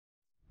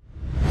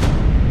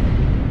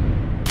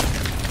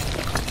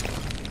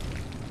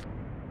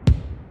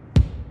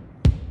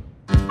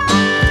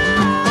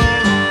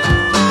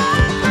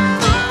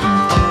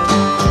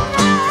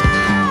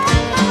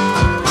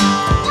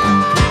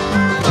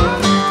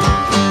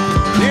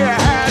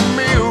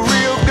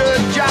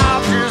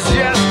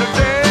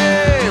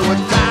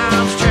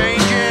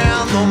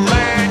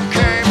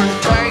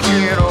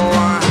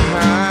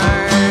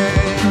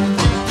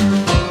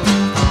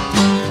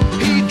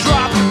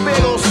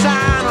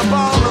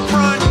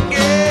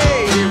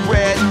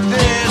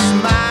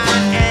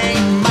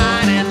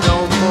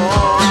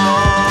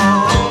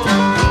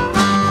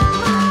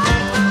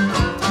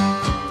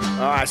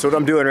So what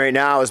I'm doing right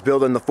now is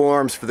building the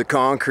forms for the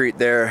concrete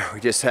there. We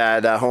just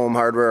had Home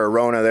Hardware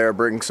Arona there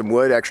bring some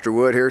wood, extra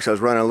wood here, so I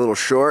was running a little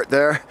short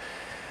there.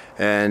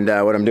 And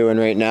what I'm doing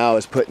right now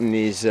is putting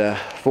these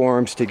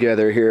forms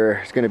together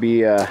here. It's going to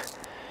be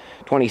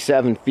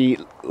 27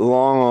 feet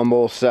long on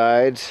both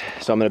sides.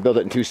 So I'm going to build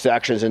it in 2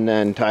 sections and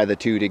then tie the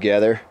 2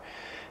 together.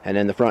 And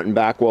then the front and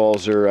back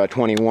walls are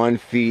 21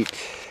 feet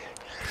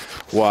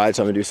wide,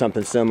 so I'm going to do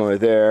something similar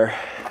there.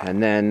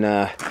 And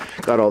then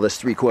got all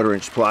this 3/4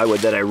 inch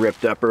plywood that I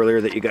ripped up earlier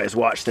that you guys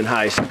watched in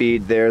high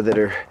speed there that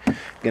are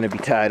going to be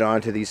tied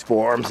onto these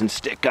forms and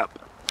stick up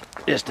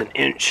just an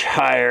inch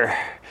higher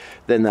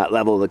than that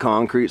level of the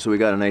concrete. So we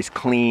got a nice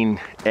clean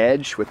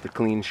edge with the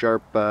clean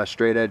sharp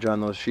straight edge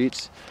on those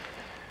sheets.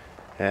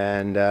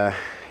 And yeah,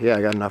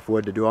 I got enough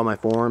wood to do all my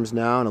forms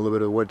now and a little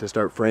bit of wood to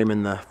start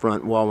framing the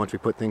front wall once we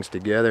put things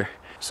together.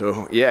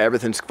 So yeah,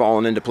 everything's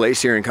falling into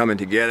place here and coming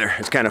together.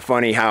 It's kind of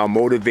funny how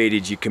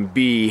motivated you can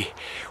be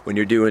when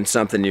you're doing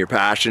something you're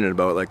passionate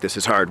about. Like, this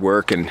is hard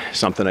work and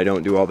something I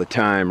don't do all the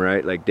time,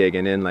 right? Like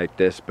digging in like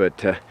this,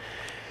 but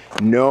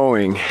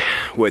knowing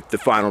what the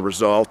final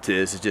result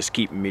is just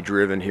keeping me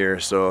driven here.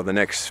 So the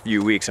next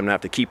few weeks I'm gonna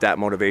have to keep that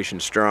motivation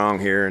strong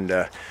here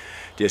and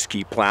just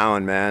keep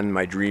plowing, man.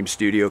 My dream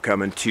studio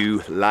coming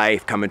to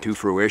life, coming to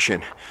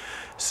fruition.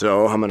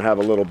 So I'm gonna have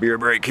a little beer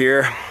break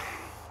here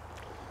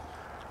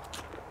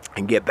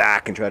and get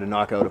back and try to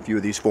knock out a few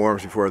of these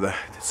forms before the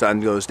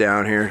sun goes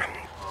down here.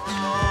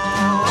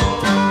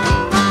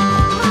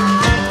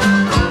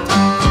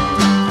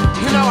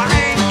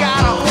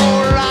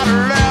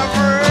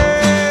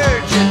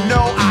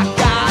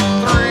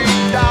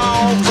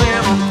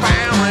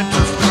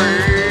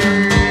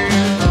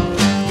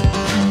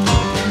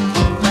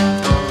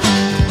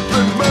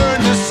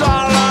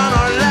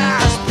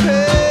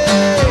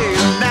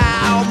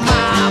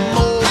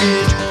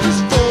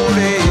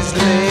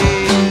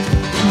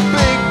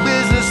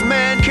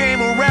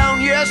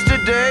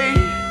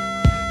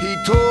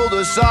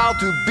 All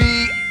to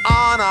be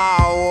on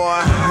our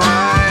way.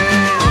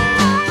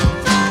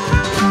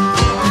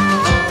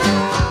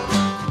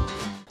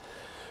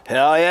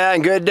 Hell yeah,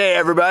 and good day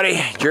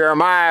everybody.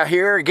 Jeremiah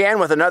here again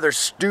with another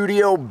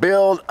studio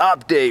build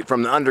update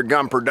from the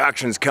UnderGunned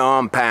Productions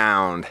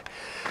compound.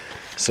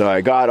 So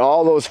I got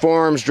all those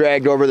forms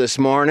dragged over this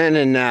morning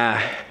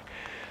and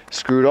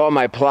screwed all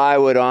my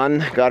plywood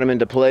on, got them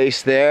into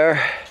place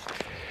there.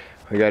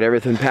 We got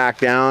everything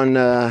packed down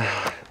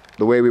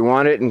the way we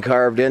want it and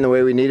carved in the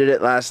way we needed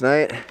it last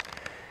night.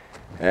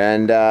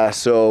 And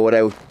so what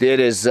I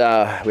did is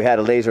we had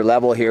a laser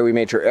level here. We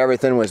made sure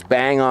everything was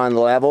bang on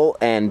level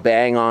and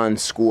bang on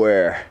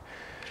square,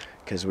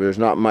 because there's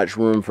not much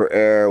room for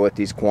error with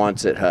these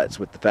Quonset huts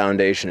with the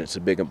foundation. It's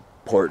a big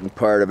important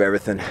part of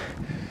everything.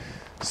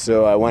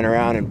 So I went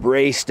around and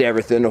braced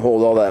everything to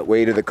hold all that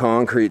weight of the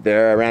concrete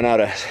there. I ran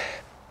out of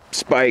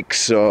spikes,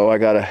 so I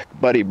got a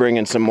buddy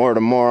bringing some more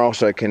tomorrow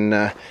so I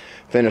can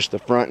finish the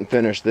front and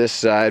finish this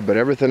side, but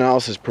everything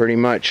else is pretty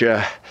much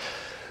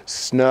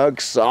snug,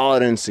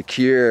 solid, and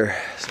secure.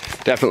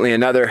 Definitely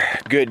another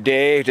good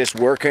day, just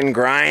working,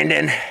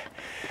 grinding,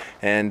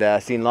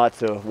 and seen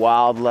lots of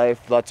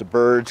wildlife. Lots of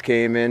birds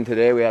came in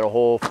today. We had a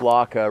whole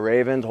flock of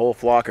ravens, a whole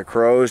flock of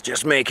crows,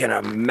 just making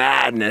a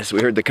madness.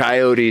 We heard the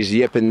coyotes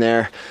yipping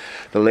there.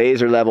 The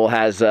laser level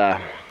has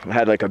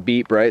had like a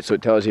beep, right? So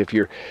it tells you if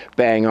you're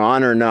bang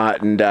on or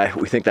not, and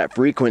we think that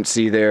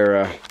frequency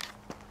there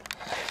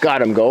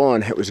got him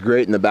going. It was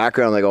great in the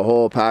background, like a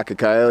whole pack of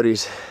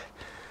coyotes.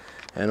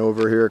 And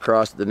over here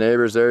across the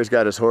neighbors there, he's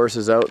got his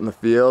horses out in the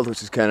field,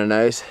 which is kind of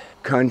nice.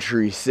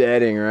 Country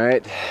setting,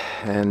 right?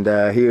 And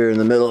here in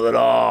the middle of it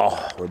all,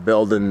 we're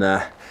building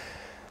the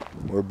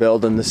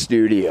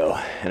studio.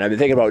 And I've been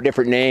thinking about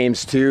different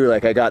names too.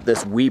 Like I got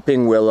this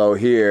weeping willow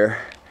here,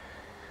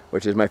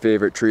 which is my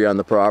favorite tree on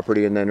the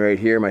property. And then right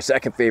here, my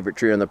second favorite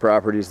tree on the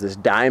property is this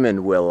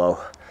diamond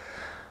willow.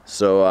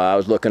 So I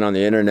was looking on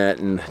the internet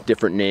and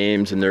different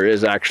names, and there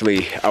is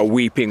actually a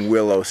weeping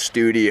willow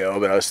studio,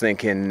 but I was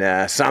thinking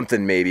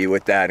something maybe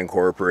with that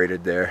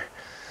incorporated there.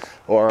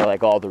 Or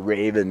like all the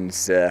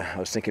ravens, I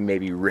was thinking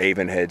maybe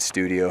Ravenhead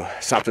Studio,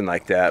 something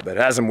like that. But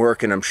as I'm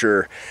working, I'm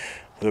sure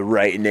the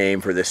right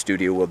name for this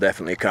studio will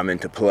definitely come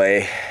into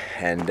play.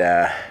 And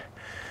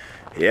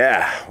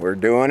yeah, we're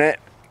doing it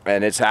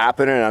and it's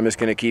happening. I'm just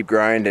gonna keep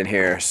grinding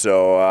here.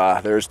 So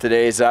there's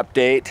today's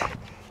update.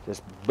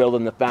 Just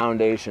building the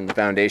foundation. The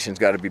foundation's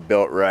got to be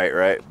built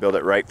right? Build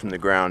it right from the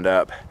ground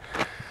up.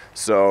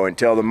 So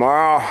until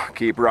tomorrow,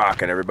 keep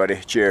rocking, everybody.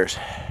 Cheers.